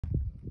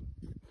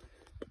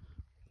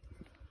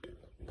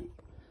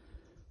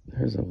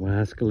There's a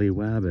wascally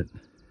wabbit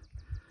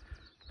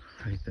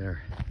right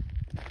there.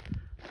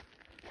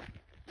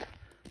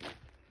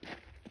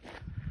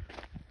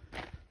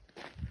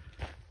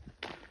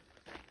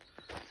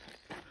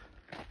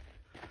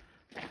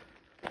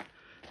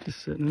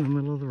 Just sitting in the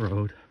middle of the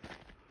road.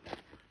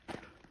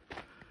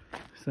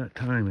 It's that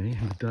time, eh?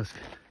 In the dusk,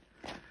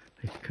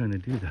 they can kind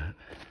of do that.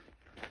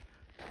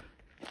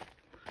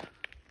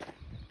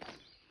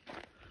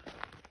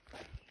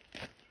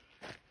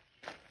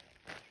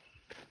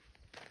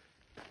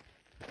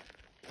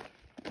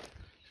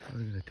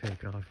 Probably gonna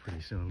take off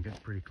pretty soon,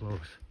 get pretty close.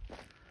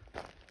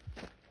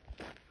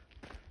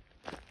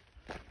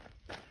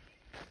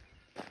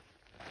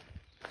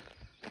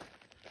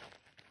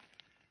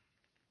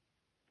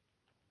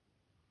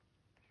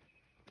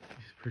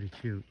 He's pretty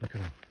cute, look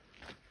at him.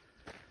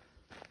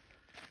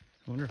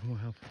 I wonder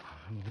how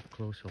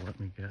close he'll let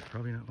me get.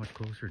 Probably not much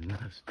closer than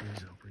this.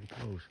 He's pretty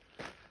close.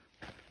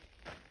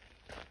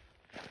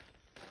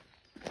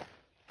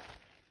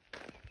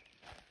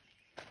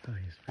 Oh,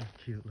 he's pretty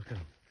cute, look at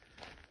him.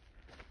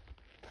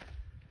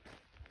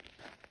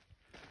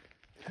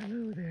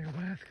 Hello there,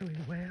 wascally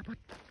wabbit.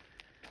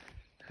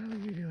 How are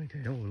you doing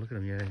today? Oh, look at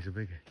him. Yeah, he's a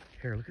big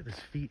hare. Look at his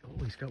feet.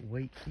 Oh, he's got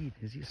white feet.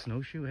 Is he a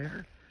snowshoe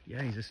hare?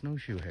 Yeah, he's a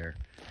snowshoe hare.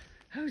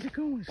 How's it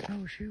going,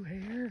 snowshoe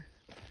hare?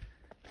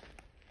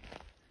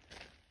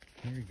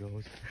 Here he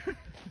goes.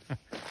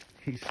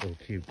 He's so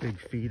cute. Big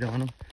feet on him.